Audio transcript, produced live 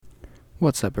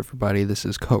What's up, everybody? This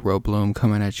is Koro Bloom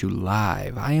coming at you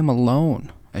live. I am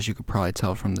alone, as you could probably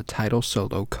tell from the title,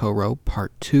 Solo Koro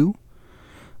Part 2.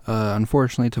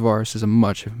 Unfortunately, Tavares is a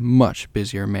much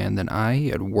busier man than I. He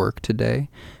had work today,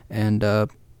 and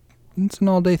it's an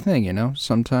all-day thing, you know?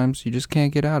 Sometimes you just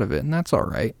can't get out of it, and that's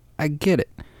alright. I get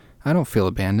it. I don't feel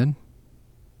abandoned.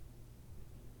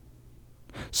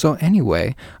 So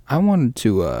anyway, I wanted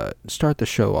to start the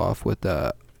show off with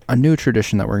a new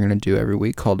tradition that we're going to do every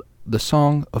week called the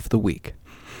Song of the Week.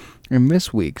 And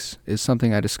this week's is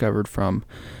something I discovered from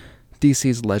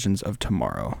DC's Legends of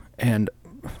Tomorrow. And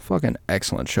fucking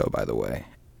excellent show, by the way.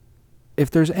 If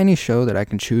there's any show that I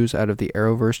can choose out of the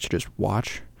Arrowverse to just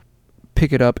watch,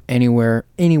 pick it up anywhere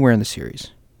in the series,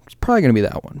 it's probably going to be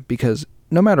that one. Because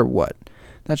no matter what,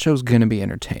 that show's going to be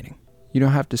entertaining. You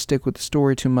don't have to stick with the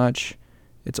story too much.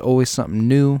 It's always something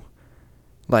new.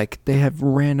 Like, they have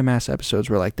random ass episodes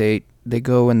where, like, they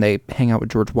go and they hang out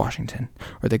with George Washington.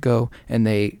 Or they go and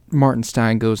Martin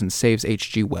Stein goes and saves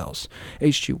H.G. Wells.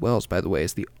 H.G. Wells, by the way,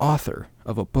 is the author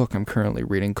of a book I'm currently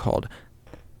reading called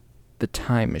The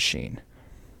Time Machine.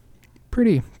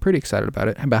 Pretty excited about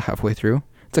it. About halfway through.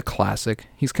 It's a classic.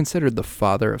 He's considered the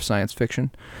father of science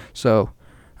fiction. So,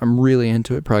 I'm really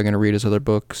into it. Probably going to read his other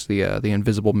books, The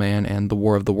Invisible Man and The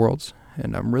War of the Worlds.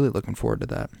 And I'm really looking forward to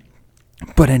that.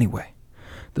 But anyway,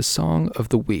 the song of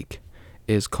the week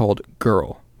is called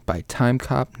Girl by Time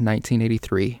Cop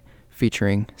 1983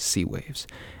 featuring Sea Waves.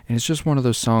 And it's just one of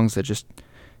those songs that just,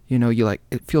 you know,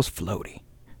 it feels floaty.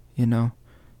 You know,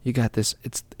 you got this,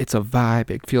 it's a vibe.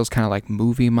 It feels kind of like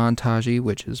movie montage-y,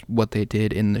 which is what they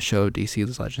did in the show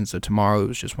DC's Legends of Tomorrow. It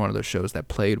was just one of those shows that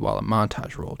played while a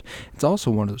montage rolled. It's also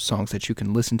one of those songs that you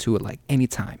can listen to at like any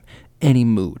time, any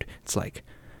mood. It's like,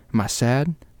 am I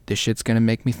sad? This shit's gonna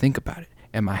make me think about it.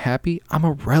 Am I happy? I'm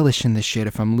a relish in this shit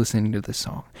if I'm listening to this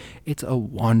song. It's a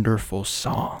wonderful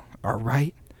song,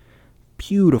 alright?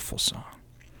 Beautiful song.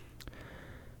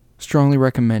 Strongly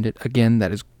recommend it. Again,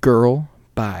 that is Girl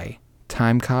by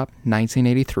Time Cop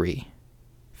 1983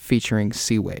 featuring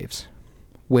Sea Waves.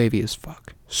 Wavy as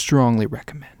fuck. Strongly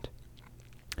recommend.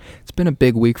 It's been a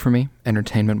big week for me,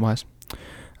 entertainment-wise.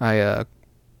 I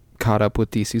caught up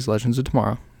with DC's Legends of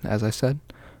Tomorrow, as I said.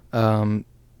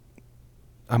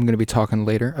 I'm going to be talking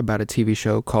later about a TV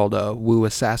show called Wu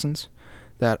Assassins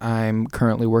that I'm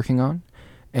currently working on,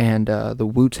 and the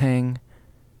Wu-Tang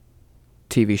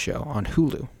TV show on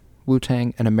Hulu,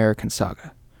 Wu-Tang: An American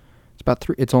Saga.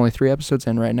 It's only 3 episodes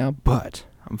in right now, but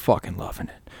I'm fucking loving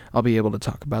it. I'll be able to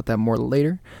talk about that more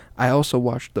later. I also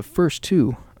watched the first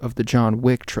 2 of the John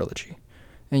Wick trilogy,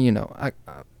 and you know, I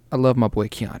love my boy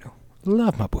Keanu.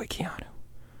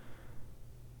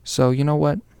 So you know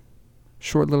what?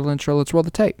 Short little intro, let's roll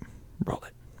the tape. Roll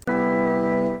it.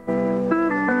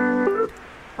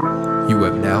 You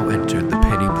have now entered the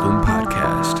Penny Bloom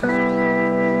Podcast.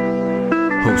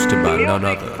 Hosted by none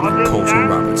other than Colton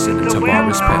Robinson and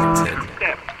Tavares Pennington.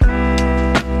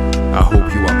 I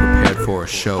hope you are prepared for a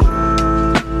show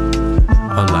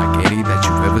unlike any that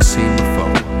you've ever seen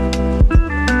before.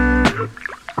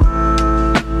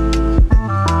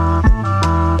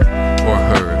 Or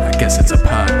heard, I guess it's a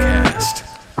podcast.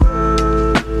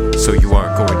 So you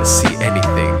aren't going to see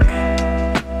anything.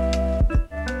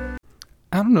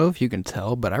 I don't know if you can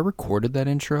tell, but I recorded that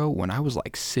intro when I was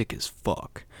like sick as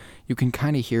fuck. You can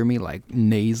kind of hear me like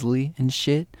nasally and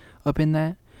shit up in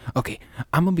that. Okay,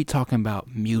 I'm going to be talking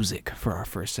about music for our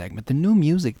first segment. The new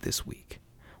music this week.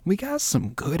 We got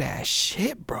some good ass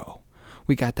shit, bro.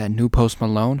 We got that new Post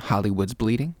Malone, Hollywood's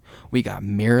Bleeding. We got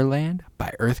Mirrorland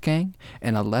by Earth Gang.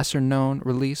 And a lesser known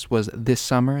release was This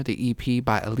Summer, the EP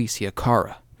by Alicia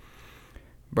Cara.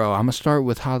 Bro, I'm going to start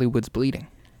with Hollywood's Bleeding.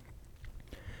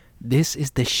 This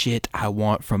is the shit I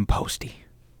want from Posty.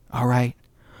 Alright?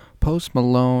 Post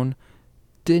Malone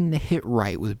didn't hit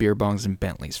right with Beer Bongs and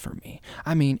Bentleys for me.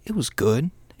 I mean, it was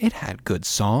good. It had good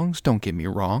songs, don't get me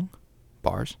wrong.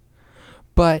 Bars.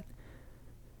 But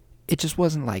it just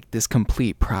wasn't like this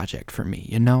complete project for me,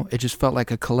 you know? It just felt like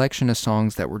a collection of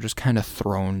songs that were just kind of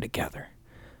thrown together.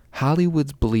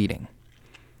 Hollywood's Bleeding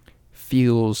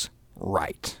feels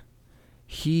right.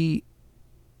 He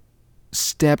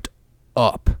stepped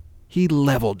up. He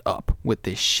leveled up with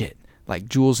this shit. Like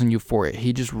Jules and Euphoria.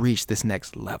 He just reached this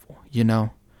next level, you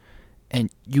know? And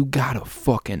you gotta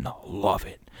fucking love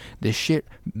it. This shit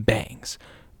bangs.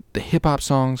 The hip-hop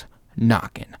songs,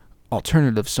 knocking.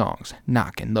 Alternative songs,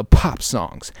 knocking. The pop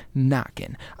songs,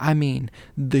 knocking. I mean,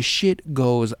 the shit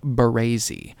goes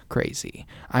crazy.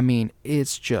 I mean,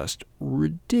 it's just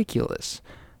ridiculous.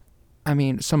 I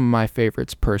mean, some of my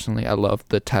favorites, personally, I love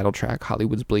the title track,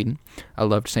 Hollywood's Bleeding. I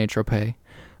loved Saint Tropez.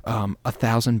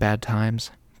 1,000 Bad Times.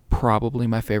 probably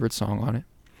my favorite song on it.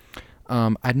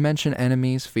 I'd mention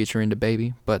Enemies featuring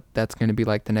DaBaby, but that's going to be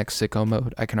like the next Sicko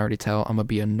Mode. I can already tell I'm going to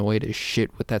be annoyed as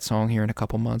shit with that song here in a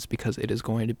couple months because it is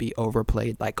going to be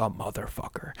overplayed like a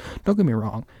motherfucker. Don't get me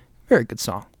wrong. Very good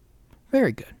song.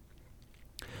 Very good.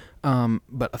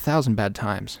 But 1,000 Bad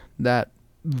Times, that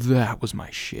was my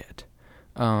shit.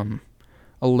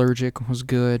 Allergic was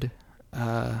good.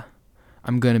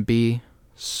 I'm Gonna Be,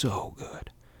 so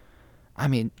good. I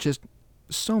mean, just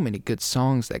so many good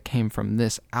songs that came from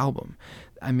this album.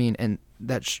 I mean, and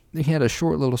he had a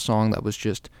short little song that was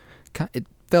just, it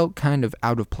felt kind of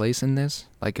out of place in this,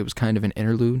 like it was kind of an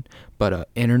interlude, but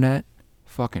Internet,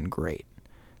 fucking great.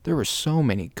 There were so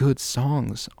many good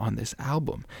songs on this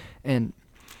album, and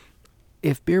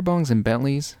if Beer Bongs and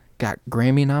Bentleys got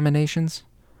Grammy nominations,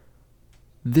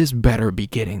 this better be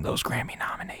getting those Grammy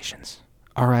nominations,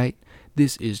 alright?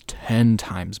 This is 10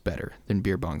 times better than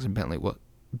Beer Bongs and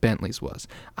Bentleys was.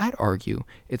 I'd argue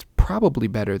it's probably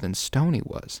better than Stoney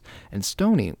was. And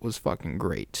Stoney was fucking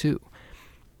great too.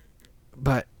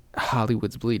 But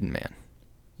Hollywood's Bleeding, man.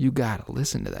 You gotta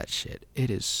listen to that shit. It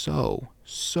is so,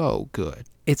 so good.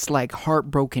 It's like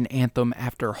heartbroken anthem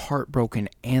after heartbroken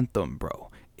anthem, bro.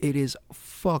 It is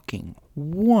fucking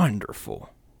wonderful.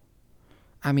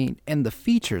 I mean, and the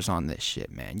features on this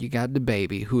shit, man. You got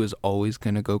DaBaby, who is always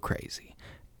gonna go crazy.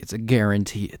 It's a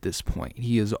guarantee at this point.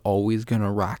 He is always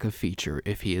gonna rock a feature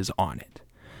if he is on it.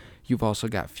 You've also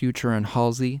got Future and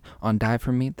Halsey on Die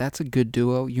For Me. That's a good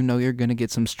duo. You know you're gonna get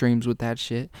some streams with that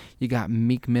shit. You got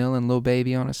Meek Mill and Lil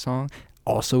Baby on a song.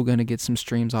 Also gonna get some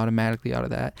streams automatically out of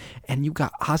that. And you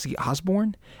got Ozzy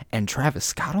Osbourne and Travis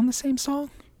Scott on the same song?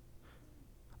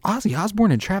 Ozzy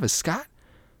Osbourne and Travis Scott?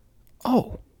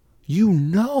 Oh, you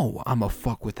know I'ma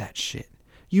fuck with that shit.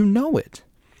 You know it.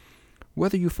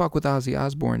 Whether you fuck with Ozzy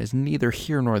Osbourne is neither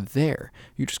here nor there.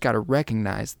 You just gotta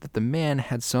recognize that the man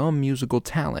had some musical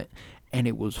talent, and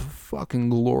it was fucking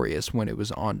glorious when it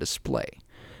was on display.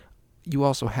 You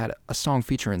also had a song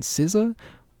featuring SZA,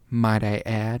 might I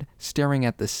add, Staring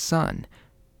at the Sun.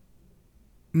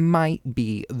 Might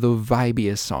be the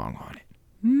vibiest song on it.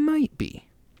 Might be.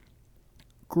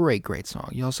 Great, great song.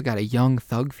 You also got a Young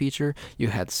Thug feature. You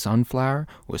had Sunflower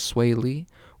with Sway Lee,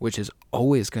 which is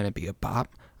always going to be a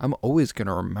bop. I'm always going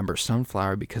to remember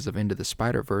Sunflower because of Into the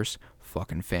Spider-Verse.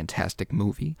 Fucking fantastic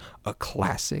movie. A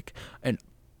classic. An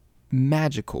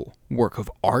magical work of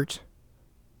art.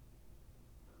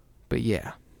 But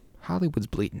yeah, Hollywood's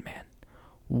Bleeding, man.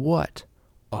 What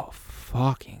a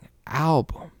fucking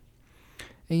album.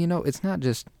 And you know, it's not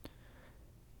just,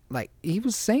 like, he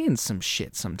was saying some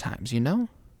shit sometimes, you know?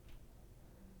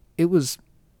 It was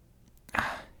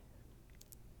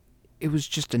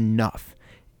just enough.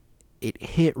 It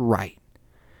hit right.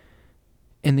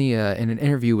 In an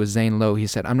interview with Zane Lowe, he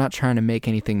said, "I'm not trying to make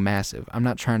anything massive. I'm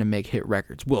not trying to make hit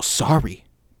records." Well, sorry,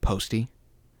 Posty.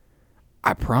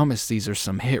 I promise these are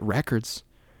some hit records.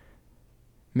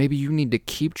 Maybe you need to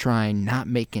keep trying not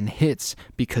making hits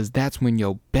because that's when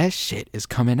your best shit is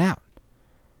coming out.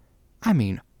 I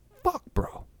mean, fuck,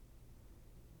 bro.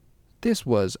 This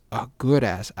was a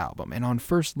good-ass album. And on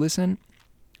first listen,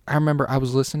 I remember I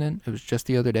was listening. It was just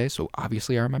the other day, so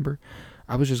obviously I remember.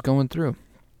 I was just going through.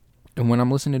 And when I'm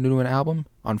listening to an album,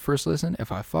 on first listen,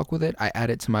 if I fuck with it, I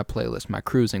add it to my playlist, my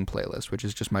cruising playlist, which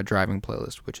is just my driving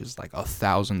playlist, which is like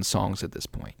 1,000 songs at this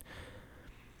point.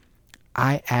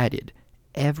 I added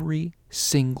every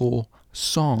single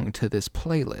song to this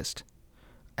playlist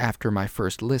after my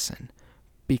first listen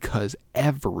because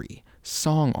every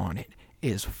song on it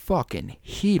is fucking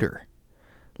heater.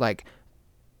 Like,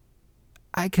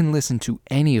 I can listen to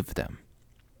any of them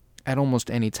at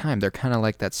almost any time. They're kind of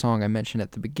like that song I mentioned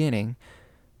at the beginning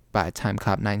by Time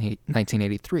Cop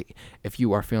 1983. If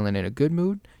you are feeling in a good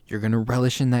mood, you're going to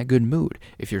relish in that good mood.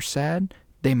 If you're sad,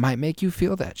 they might make you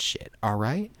feel that shit,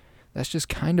 alright? That's just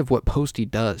kind of what Posty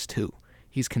does, too.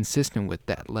 He's consistent with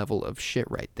that level of shit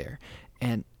right there.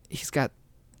 And he's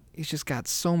just got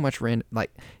so much random,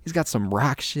 like, he's got some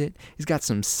rock shit. He's got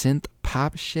some synth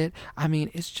pop shit. I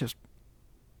mean, it's just,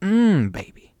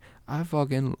 baby. I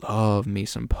fucking love me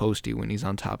some Posty when he's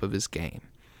on top of his game.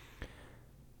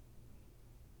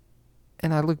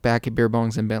 And I look back at Beer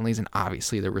Bongs and Bentleys, and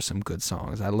obviously there were some good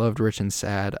songs. I loved Rich and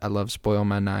Sad. I loved Spoil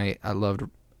My Night.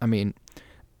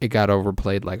 It got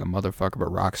overplayed like a motherfucker, but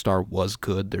Rockstar was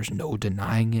good. There's no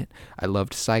denying it. I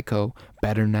loved Psycho,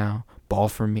 Better Now, Ball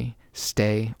For Me,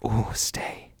 Stay. Ooh,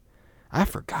 Stay. I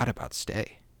forgot about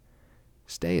Stay.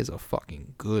 Stay is a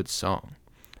fucking good song.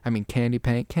 I mean, Candy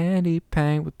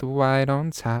Paint with the white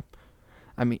on top.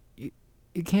 I mean,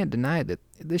 you can't deny that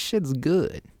this shit's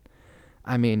good.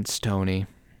 I mean, Stoney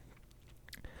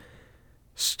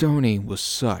Stoney was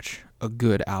such a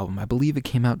good album. I believe it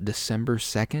came out December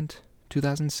 2nd,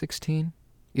 2016.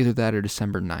 Either that or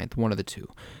December 9th, one of the two.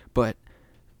 But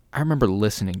I remember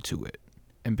listening to it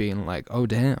and being like, oh,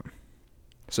 damn.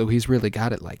 So he's really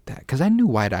got it like that. Because I knew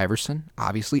White Iverson.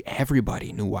 Obviously,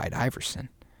 everybody knew White Iverson.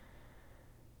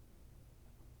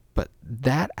 But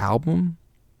that album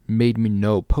made me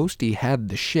know Posty had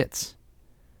the shits.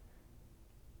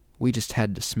 We just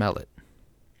had to smell it.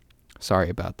 Sorry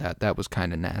about that. That was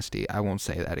kind of nasty. I won't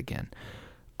say that again.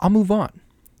 I'll move on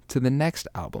to the next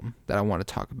album that I want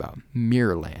to talk about,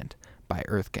 Mirrorland by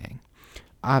EarthGang.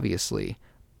 Obviously,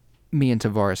 me and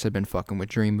Tavares have been fucking with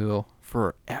Dreamville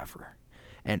forever.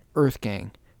 And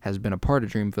EarthGang has been a part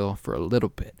of Dreamville for a little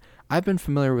bit. I've been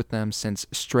familiar with them since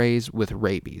Strays with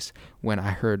Rabies, when I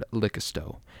heard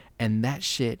Lickisto. And that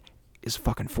shit is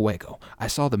fucking fuego. I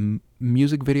saw the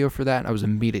music video for that and I was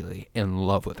immediately in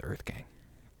love with EarthGang.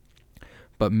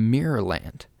 But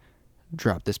Mirrorland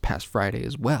dropped this past Friday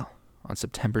as well, on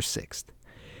September 6th.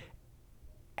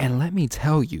 And let me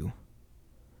tell you,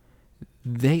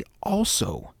 they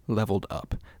also leveled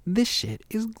up. This shit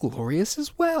is glorious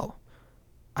as well.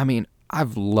 I mean,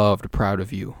 I've loved Proud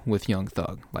of You with Young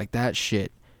Thug. Like, that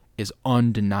shit is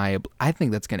undeniable. I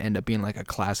think that's going to end up being like a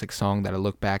classic song that I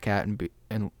look back at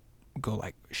and go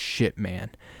like, shit, man.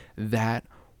 That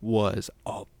was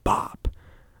a bop.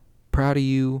 Proud of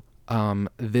You.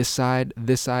 This side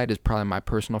is probably my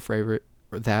personal favorite.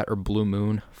 Or that or Blue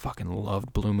Moon. Fucking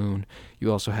loved Blue Moon.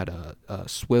 You also had a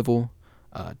Swivel,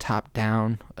 Top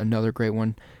Down, another great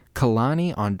one.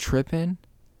 Kalani on Trippin'.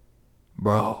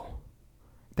 Bro,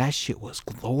 that shit was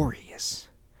glorious.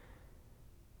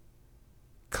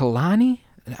 Kalani,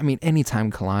 I mean,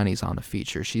 anytime Kalani's on a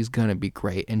feature, she's gonna be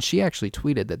great. And she actually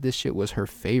tweeted that this shit was her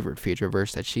favorite feature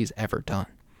verse that she's ever done.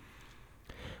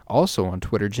 Also on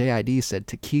Twitter, JID said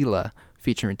Tequila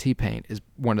featuring T-Pain is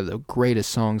one of the greatest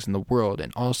songs in the world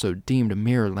and also deemed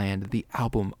Mirrorland the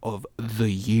album of the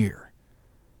year.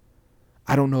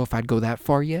 I don't know if I'd go that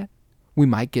far yet. We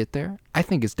might get there. I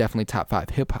think it's definitely top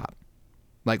 5 hip-hop.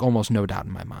 Like, almost no doubt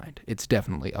in my mind. It's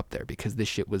definitely up there because this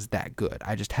shit was that good.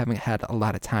 I just haven't had a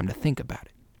lot of time to think about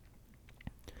it.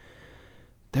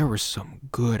 There were some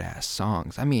good-ass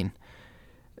songs. I mean,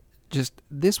 just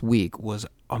this week was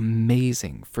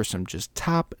amazing for some just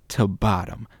top to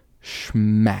bottom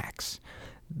schmacks.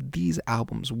 These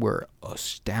albums were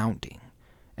astounding.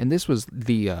 And this was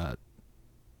the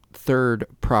third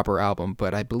proper album,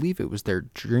 but I believe it was their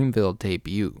Dreamville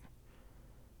debut.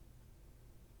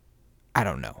 I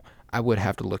don't know. I would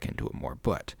have to look into it more,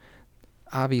 but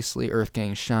obviously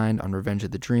EarthGang shined on Revenge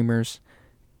of the Dreamers.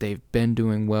 They've been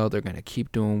doing well. They're going to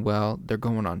keep doing well. They're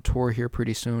going on tour here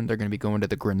pretty soon. They're going to be going to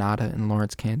the Granada in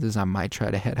Lawrence, Kansas. I might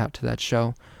try to head out to that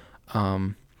show. I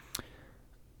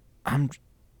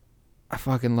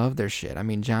fucking love their shit. I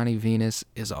mean, Johnny Venus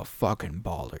is a fucking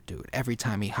baller, dude. Every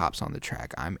time he hops on the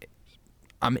track, I'm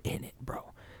in it,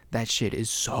 bro. That shit is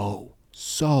so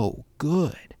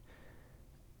good.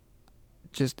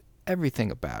 Just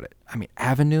everything about it. I mean,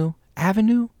 Avenue,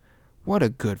 what a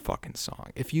good fucking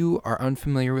song. If you are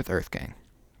unfamiliar with EarthGang,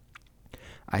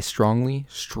 I strongly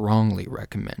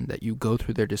recommend that you go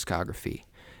through their discography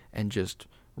and just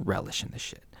relish in the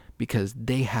shit. Because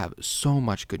they have so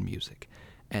much good music.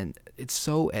 And it's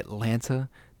so Atlanta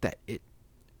that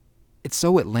it's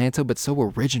so Atlanta but so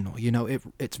original. You know,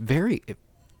 it's the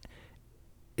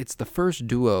first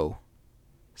duo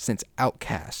since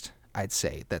Outkast, I'd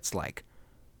say, that's like,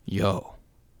 yo,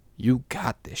 you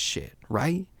got this shit,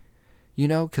 right? You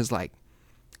know, because like,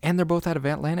 and they're both out of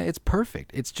Atlanta. It's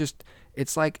perfect.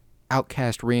 It's like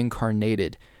Outkast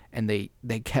reincarnated, and they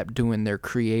kept doing their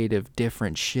creative,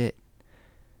 different shit.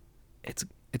 It's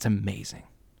amazing.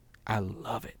 I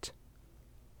love it.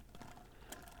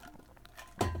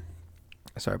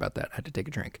 Sorry about that. I had to take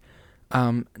a drink.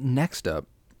 Next up,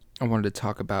 I wanted to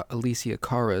talk about Alicia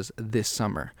Cara's This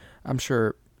Summer. I'm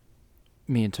sure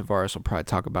me and Tavares will probably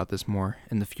talk about this more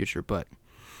in the future, but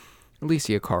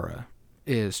Alicia Cara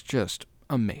is just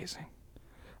amazing.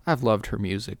 I've loved her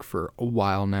music for a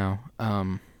while now.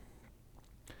 I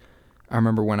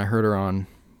remember when I heard her on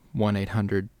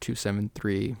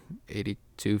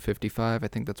 1-800-273-8255. I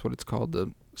think that's what it's called,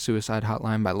 the Suicide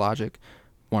Hotline by Logic.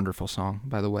 Wonderful song,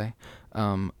 by the way.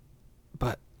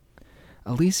 But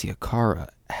Alicia Cara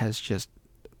has just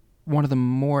one of the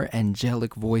more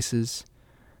angelic voices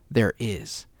there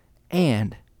is.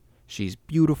 And she's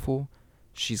beautiful.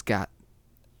 She's got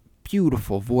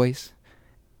beautiful voice.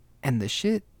 And the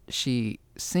shit she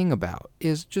sing about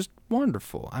is just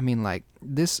wonderful. I mean, like,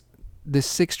 this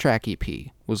 6-track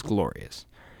EP was glorious.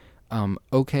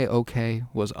 Okay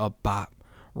was a bop.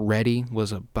 Ready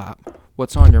was a bop.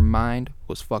 What's on Your Mind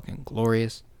was fucking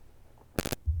glorious.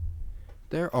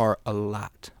 There are a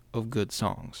lot of good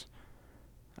songs.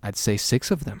 I'd say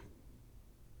 6 of them.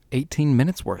 18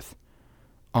 minutes worth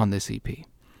on this EP.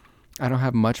 I don't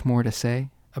have much more to say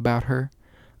about her.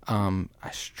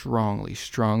 I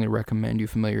strongly recommend you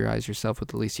familiarize yourself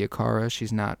with Alicia Cara.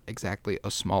 She's not exactly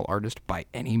a small artist by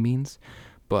any means,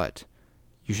 but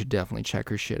you should definitely check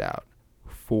her shit out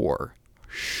for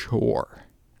sure.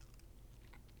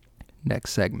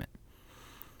 Next segment.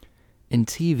 In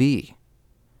TV,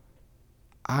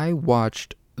 I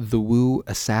watched The Wu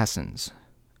Assassins,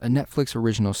 a Netflix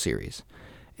original series.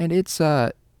 And it's,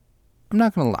 I'm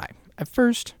not gonna lie, at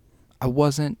first, I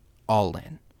wasn't all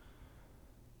in.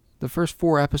 The first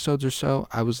 4 episodes or so,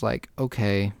 I was like,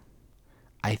 okay,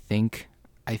 I think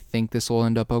this will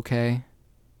end up okay.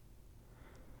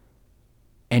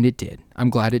 And it did. I'm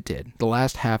glad it did. The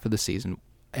last half of the season,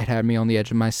 it had me on the edge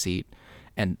of my seat,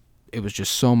 and it was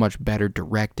just so much better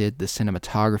directed. The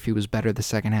cinematography was better the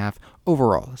second half.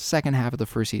 Overall, the second half of the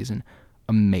first season,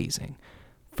 amazing.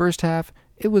 First half,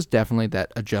 it was definitely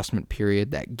that adjustment period,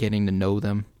 that getting to know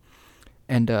them.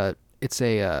 And it's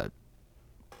a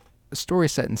story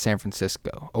set in San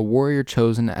Francisco. A warrior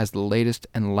chosen as the latest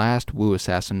and last Wu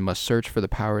assassin must search for the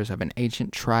powers of an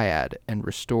ancient triad and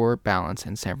restore balance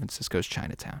in San Francisco's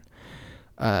Chinatown.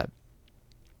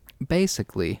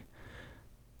 Basically,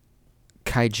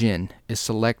 Kai Jin is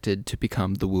selected to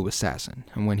become the Wu assassin.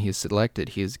 And when he is selected,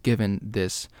 he is given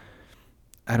this,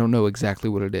 I don't know exactly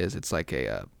what it is. It's like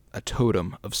a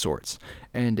totem of sorts.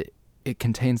 And it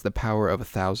contains the power of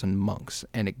 1,000 monks,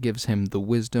 and it gives him the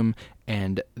wisdom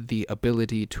and the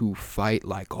ability to fight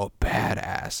like a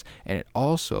badass. And it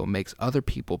also makes other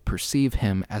people perceive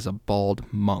him as a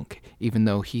bald monk, even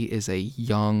though he is a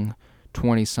young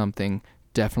 20-something,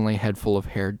 definitely head full of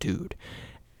hair dude.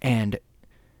 And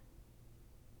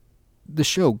the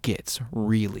show gets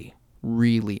really,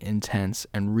 really intense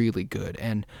and really good.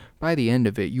 And by the end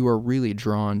of it, you are really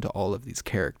drawn to all of these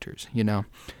characters, you know?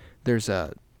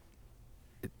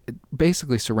 It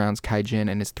basically surrounds Kai Jin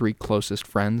and his 3 closest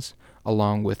friends,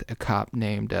 along with a cop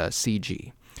named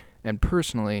CG. And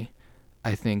personally,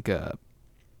 I think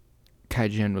Kai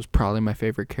Jin was probably my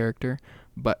favorite character,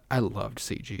 but I loved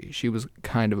CG. She was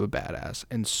kind of a badass,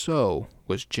 and so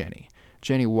was Jenny.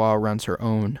 Jenny Wah runs her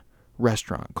own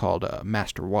restaurant called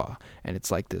Master Wah, and it's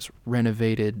like this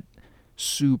renovated,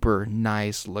 super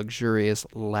nice, luxurious,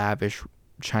 lavish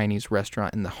Chinese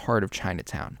restaurant in the heart of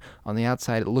Chinatown. On the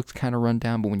outside, it looks kind of run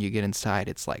down, but when you get inside,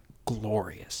 it's like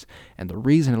glorious. And the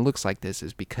reason it looks like this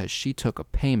is because she took a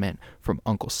payment from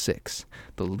Uncle Six,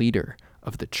 the leader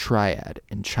of the triad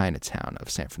in Chinatown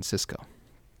of San Francisco.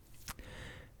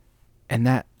 And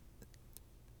that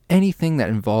anything that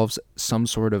involves some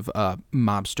sort of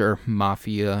mobster,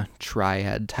 mafia,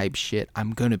 triad type shit,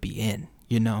 I'm gonna be in,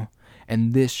 you know?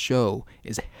 And this show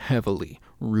is heavily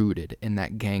rooted in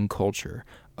that gang culture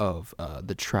of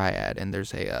the triad. And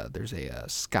there's a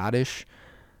Scottish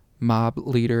mob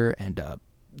leader, and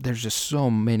there's just so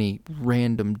many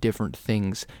random different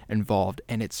things involved,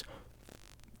 and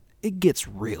it gets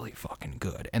really fucking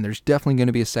good. And there's definitely going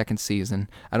to be a second season.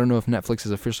 I don't know if Netflix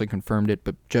has officially confirmed it,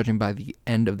 but judging by the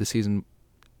end of season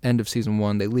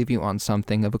 1, they leave you on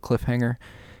something of a cliffhanger.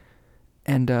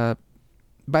 And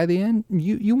by the end,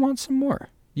 you want some more.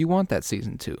 You want that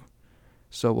season 2.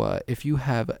 So if you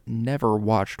have never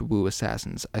watched Wu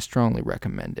Assassins, I strongly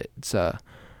recommend it. It's a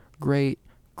great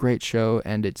show,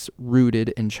 and it's rooted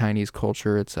in Chinese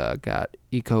culture. It's got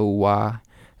Iko Wah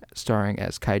starring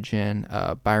as Kai Jin,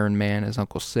 Byron Mann as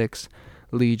Uncle Six,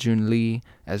 Lee Jun Lee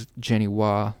as Jenny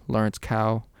Wah, Lawrence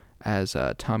Kao as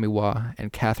Tommy Wah,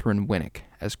 and Catherine Winnick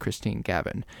as Christine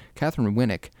Gavin. Catherine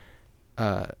Winnick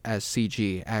as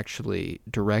CG actually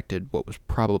directed what was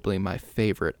probably my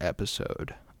favorite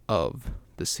episode of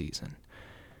the season.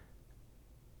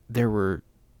 There was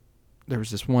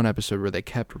this one episode where they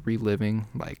kept reliving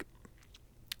like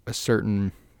a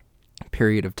certain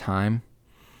period of time.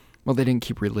 Well, they didn't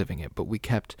keep reliving it, but we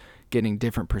kept getting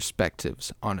different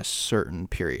perspectives on a certain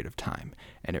period of time,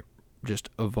 and it just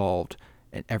evolved.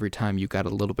 And every time you got a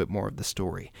little bit more of the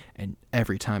story, and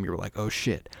every time you were like, oh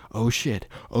shit,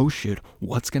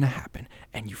 what's gonna happen?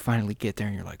 And you finally get there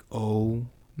and you're like, oh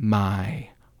my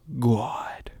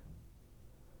god.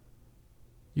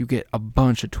 You get a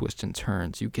bunch of twists and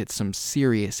turns. You get some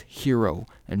serious hero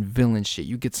and villain shit.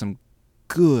 You get some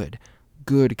good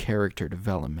character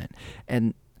development.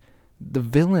 And the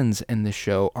villains in the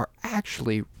show are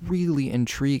actually really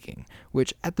intriguing,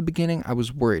 which at the beginning I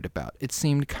was worried about. It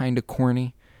seemed kind of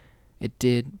corny. It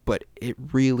did, but it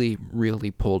really,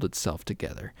 really pulled itself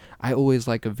together. I always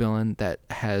like a villain that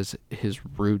has his or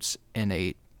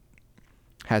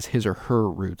her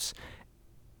roots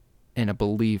in a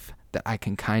belief that I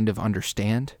can kind of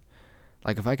understand.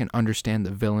 Like, if I can understand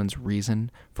the villain's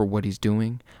reason for what he's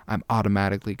doing, I'm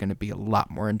automatically going to be a lot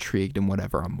more intrigued in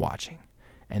whatever I'm watching.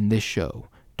 And this show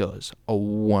does a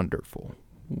wonderful,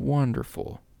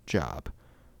 wonderful job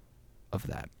of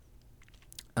that.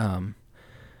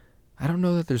 I don't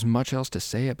know that there's much else to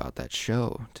say about that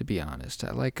show, to be honest.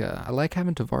 I like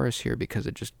having Tavares here because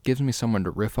it just gives me someone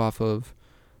to riff off of.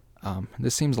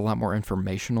 This seems a lot more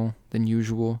informational than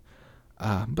usual,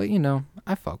 but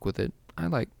I fuck with it. I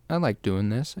like doing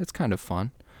this. It's kind of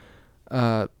fun.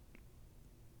 But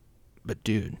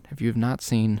dude, if you have not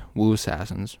seen Wu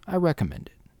Assassins, I recommend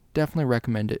it. Definitely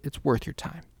recommend it. It's worth your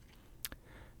time.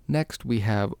 Next, we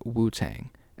have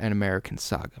Wu-Tang, An American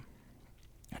Saga.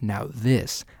 Now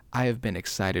this, I have been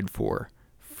excited for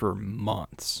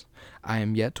months. I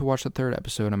am yet to watch the third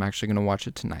episode. I'm actually going to watch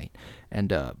it tonight.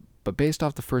 But based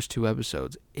off the first two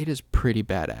episodes, it is pretty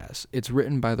badass. It's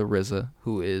written by the RZA,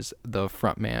 who is the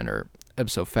frontman, or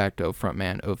ipso facto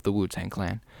frontman of the Wu-Tang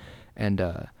Clan.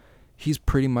 And he's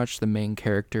pretty much the main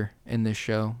character in this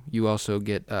show. You also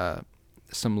get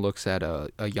some looks at a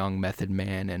young Method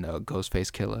Man and a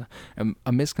Ghostface Killah.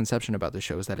 A misconception about the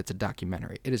show is that it's a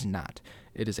documentary. It is not.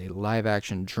 It is a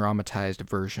live-action, dramatized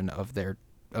version of their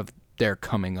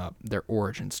coming up, their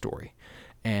origin story.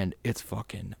 And it's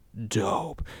fucking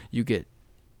dope. And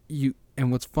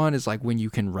what's fun is, like, when you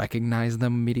can recognize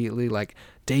them immediately. Like,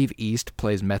 Dave East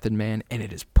plays Method Man, and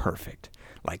it is perfect.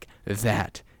 Like,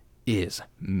 that is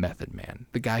Method Man.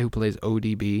 The guy who plays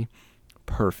ODB,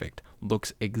 perfect.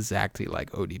 Looks exactly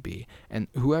like ODB. And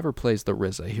whoever plays the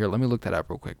RZA, here, let me look that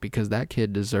up real quick, because that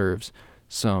kid deserves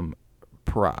some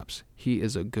props. He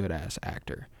is a good-ass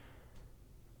actor.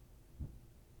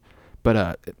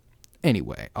 But,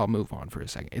 anyway, I'll move on for a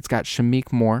second. It's got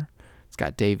Shameik Moore. It's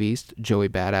got Dave East. Joey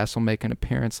Badass will make an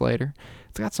appearance later.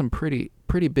 It's got some pretty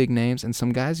big names and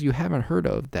some guys you haven't heard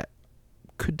of that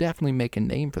could definitely make a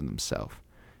name for themselves.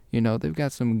 They've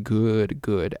got some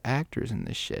good actors in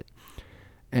this shit.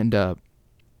 And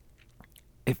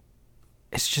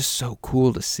it's just so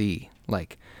cool to see.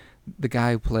 Like, the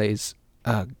guy who plays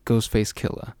Ghostface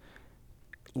Killah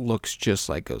looks just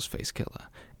like Ghostface Killah.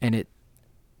 And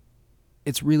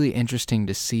it's really interesting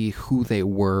to see who they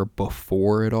were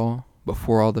before it all,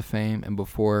 before all the fame and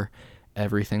before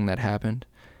everything that happened.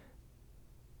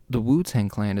 The Wu-Tang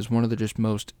Clan is one of the just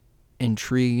most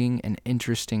intriguing and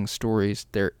interesting stories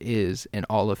there is in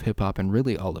all of hip-hop and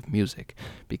really all of music,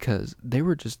 because they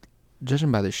were just,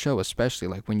 judging by the show especially,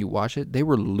 like when you watch it, they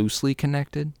were loosely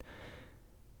connected.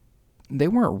 They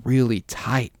weren't really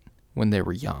tight when they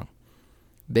were young.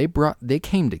 They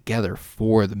came together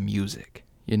for the music,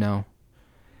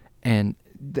 and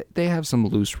they have some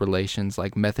loose relations,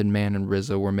 like Method Man and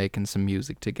RZA were making some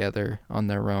music together on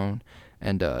their own,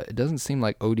 and it doesn't seem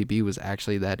like ODB was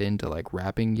actually that into like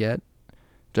rapping yet,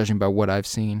 judging by what I've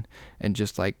seen, and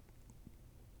just like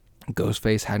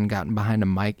Ghostface hasn't gotten behind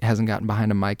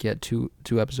a mic yet. Two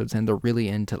episodes in, they're really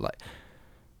into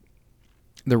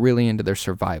their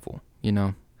survival.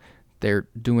 They're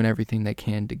doing everything they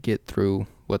can to get through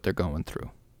what they're going through,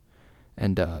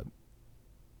 and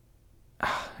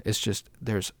it's just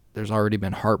there's already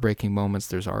been heartbreaking moments.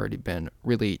 There's already been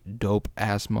really dope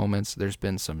ass moments. There's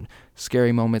been some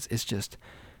scary moments. It's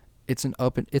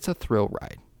a thrill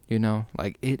ride.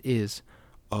 Like, it is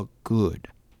a good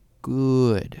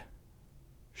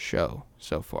show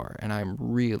so far, and I'm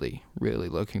really, really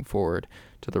looking forward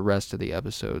to the rest of the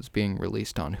episodes being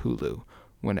released on Hulu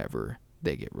whenever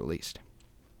they get released.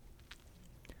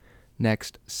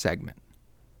 Next segment.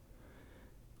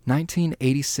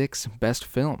 1986 Best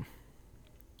Film.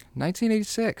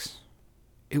 1986.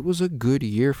 It was a good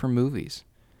year for movies.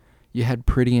 You had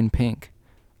Pretty in Pink,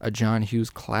 a John Hughes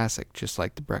classic just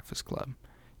like The Breakfast Club.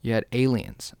 You had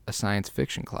Aliens, a science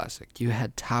fiction classic. You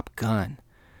had Top Gun.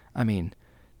 I mean,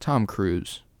 Tom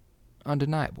Cruise,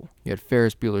 undeniable. You had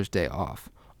Ferris Bueller's Day Off,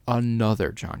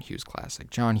 another John Hughes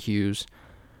classic. John Hughes,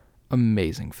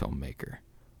 amazing filmmaker.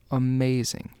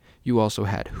 Amazing. You also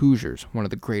had Hoosiers, one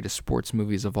of the greatest sports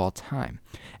movies of all time.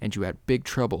 And you had Big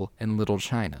Trouble in Little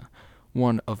China,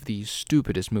 one of the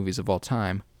stupidest movies of all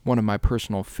time, one of my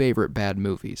personal favorite bad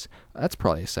movies. That's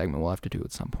probably a segment we'll have to do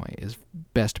at some point, is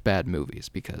best bad movies,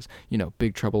 because,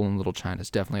 Big Trouble in Little China is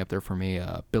definitely up there for me.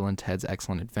 Bill and Ted's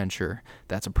Excellent Adventure,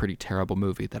 that's a pretty terrible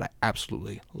movie that I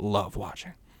absolutely love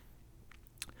watching.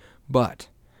 But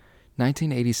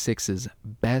 1986's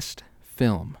best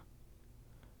film,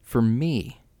 for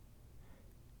me,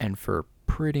 and for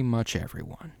pretty much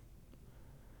everyone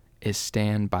is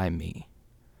Stand By Me.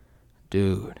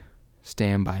 Dude,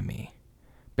 Stand By Me.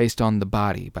 Based on The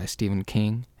Body by Stephen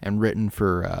King and written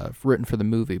for the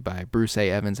movie by Bruce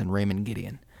A. Evans and Raymond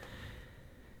Gideon.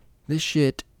 This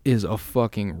shit is a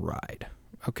fucking ride,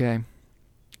 okay?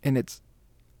 And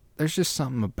there's just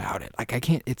something about it. Like,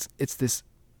 it's this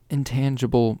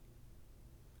intangible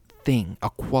thing, a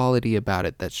quality about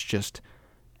it that's just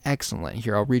excellent.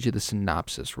 Here, I'll read you the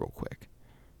synopsis real quick.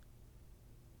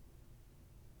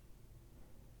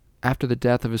 After the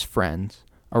death of his friends,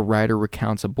 a writer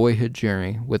recounts a boyhood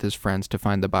journey with his friends to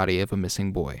find the body of a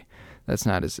missing boy. That's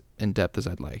not as in-depth as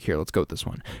I'd like. Here, let's go with this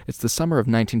one. It's the summer of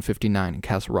 1959 in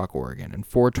Castle Rock, Oregon, and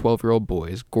 4 12-year-old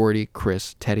boys, Gordy,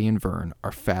 Chris, Teddy, and Vern,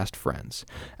 are fast friends.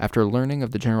 After learning of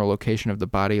the general location of the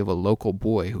body of a local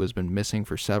boy who has been missing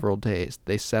for several days,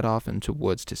 they set off into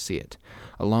woods to see it.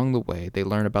 Along the way, they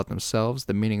learn about themselves,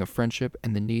 the meaning of friendship,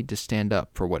 and the need to stand up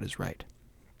for what is right.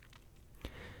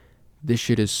 This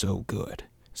shit is so good.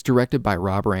 It's directed by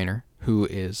Rob Reiner, who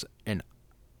is an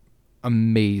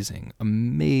amazing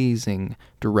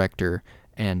director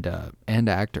and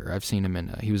actor. I've seen him in.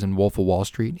 He was in Wolf of Wall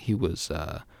Street. He was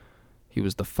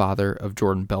the father of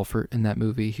Jordan Belfort in that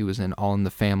movie. He was in All in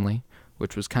the Family,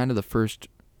 which was kind of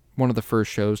one of the first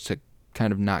shows to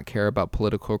kind of not care about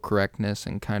political correctness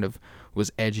and kind of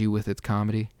was edgy with its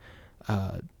comedy.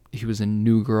 He was in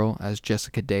New Girl as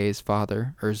Jessica Day's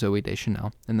father, or Zooey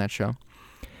Deschanel, in that show.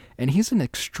 And he's an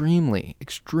extremely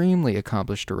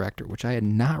accomplished director, which I had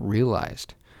not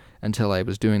realized until I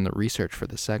was doing the research for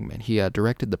the segment. He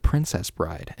directed The Princess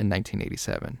Bride in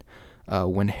 1987,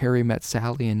 When Harry Met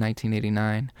Sally in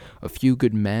 1989, A Few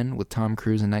Good Men with Tom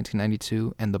Cruise in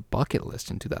 1992, and The Bucket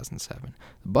List in 2007.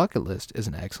 The Bucket List is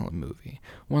an excellent movie,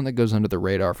 one that goes under the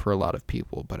radar for a lot of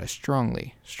people, but I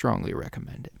strongly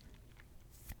recommend it.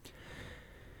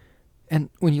 And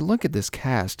when you look at this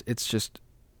cast, it's just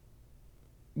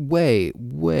way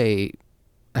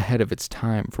ahead of its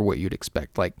time for what you'd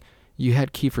expect. Like, you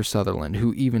had Kiefer Sutherland,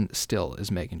 who even still is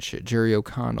making shit. Jerry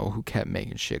O'Connell, who kept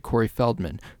making shit. Corey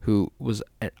Feldman, who was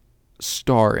a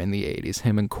star in the 80s.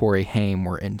 Him and Corey Haim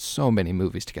were in so many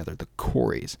movies together. The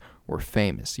Coreys were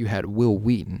famous. You had Will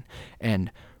Wheaton,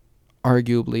 and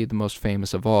arguably the most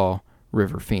famous of all,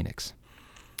 River Phoenix.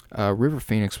 River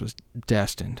Phoenix was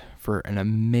destined for an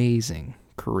amazing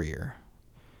career,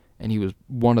 and he was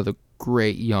one of the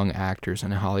great young actors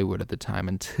in Hollywood at the time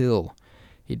until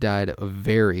he died a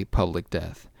very public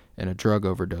death in a drug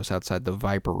overdose outside the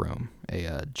Viper Room,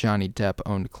 a Johnny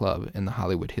Depp-owned club in the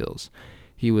Hollywood Hills.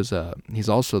 He's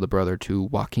also the brother to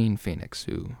Joaquin Phoenix,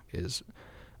 who is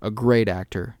a great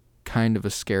actor, kind of a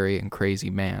scary and crazy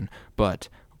man, but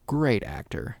great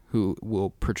actor who will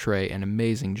portray an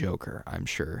amazing Joker, I'm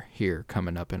sure, here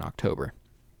coming up in October.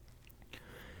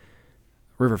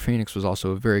 River Phoenix was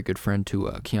also a very good friend to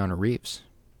Keanu Reeves.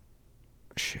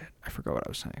 Shit, I forgot what I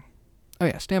was saying. Oh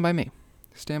yeah, Stand By Me.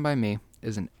 Stand By Me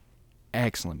is an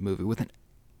excellent movie with an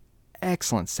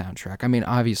excellent soundtrack. I mean,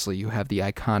 obviously you have the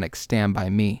iconic Stand By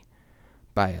Me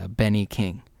by Benny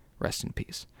King. Rest in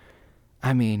peace.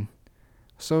 I mean,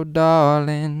 so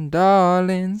darling,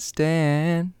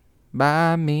 stand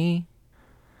by me.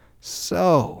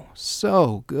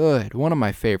 So good. One of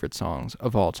my favorite songs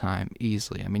of all time,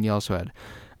 easily. I mean, you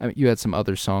had some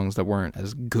other songs that weren't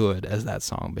as good as that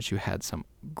song, but you had some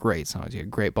great songs. You had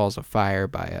Great Balls of Fire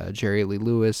by Jerry Lee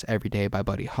Lewis, Every Day by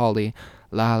Buddy Holly,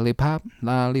 Lollipop,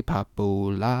 Lollipop,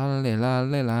 ooh, lolly,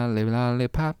 lolly, lolly,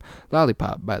 lollipop,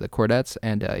 Lollipop by the Chordettes,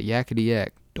 and Yakety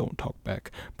Yak, Don't Talk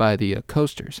Back by the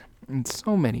Coasters, and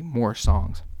so many more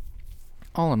songs.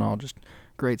 All in all, just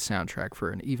great soundtrack for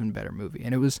an even better movie.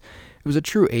 And it was a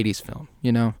true 80s film,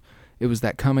 you know? It was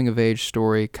that coming-of-age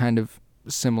story, kind of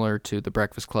similar to The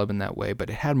Breakfast Club in that way, but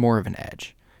it had more of an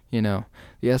edge, you know?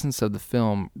 The essence of the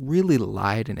film really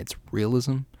lied in its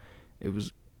realism. It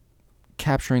was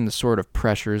capturing the sort of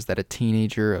pressures that a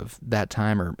teenager of that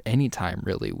time, or any time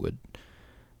really, would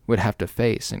have to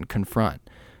face and confront.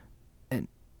 And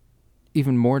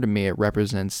even more to me, it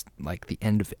represents like the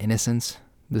end of innocence,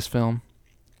 this film.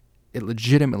 It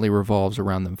legitimately revolves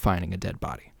around them finding a dead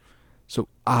body. So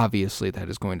obviously that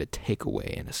is going to take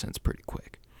away innocence pretty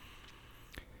quick.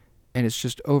 And it's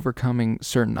just overcoming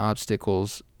certain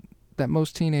obstacles that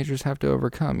most teenagers have to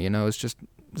overcome, you know? It's just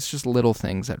little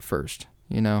things at first,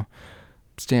 you know?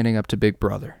 Standing up to Big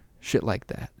Brother, shit like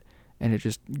that. And it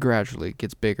just gradually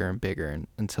gets bigger and bigger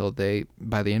until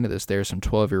by the end of this, there are some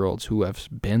 12-year-olds who have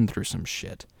been through some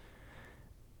shit.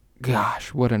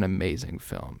 Gosh, what an amazing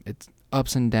film. It's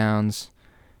ups and downs,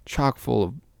 chock full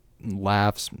of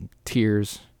laughs and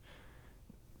tears.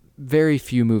 Very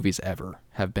few movies ever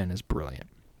have been as brilliant.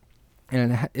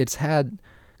 and it's had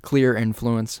clear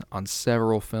influence on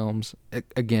several films.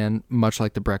 Again, much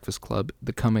like The Breakfast Club,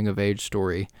 the coming of age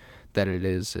story that it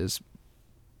is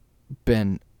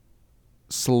been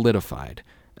solidified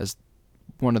as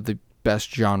one of the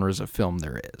best genres of film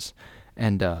there is.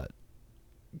 And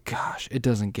gosh, it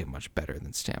doesn't get much better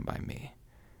than Stand By Me.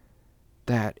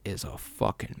 That is a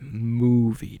fucking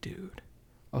movie, dude.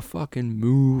 A fucking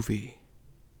movie.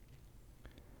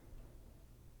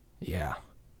 Yeah.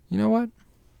 You know what?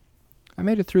 I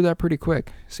made it through that pretty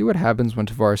quick. See what happens when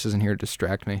Tavares isn't here to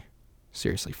distract me?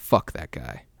 Seriously, fuck that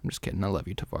guy. I'm just kidding. I love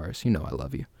you, Tavares. You know I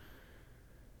love you.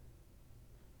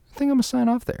 I think I'm gonna sign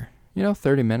off there.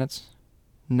 30 minutes.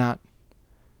 Not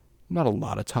a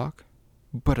lot of talk,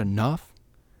 but enough.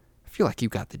 I feel like you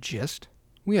got the gist.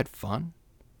 We had fun.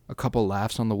 A couple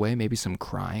laughs on the way, maybe some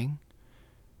crying.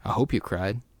 I hope you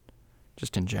cried.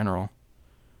 Just in general.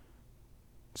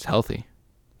 It's healthy.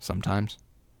 Sometimes.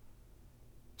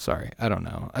 Sorry, I don't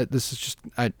know. This is just,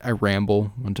 I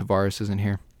ramble when Tavares isn't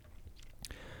here.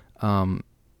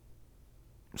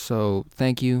 So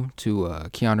thank you to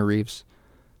Keanu Reeves.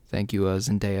 Thank you,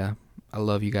 Zendaya. I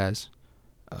love you guys.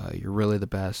 You're really the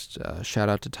best. Shout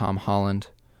out to Tom Holland.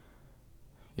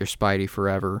 You're Spidey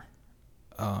forever.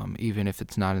 Even if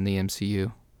it's not in the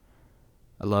MCU.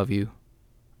 I love you.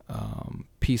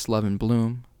 Peace, love, and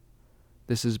bloom.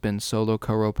 This has been Solo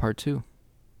Koro Part 2.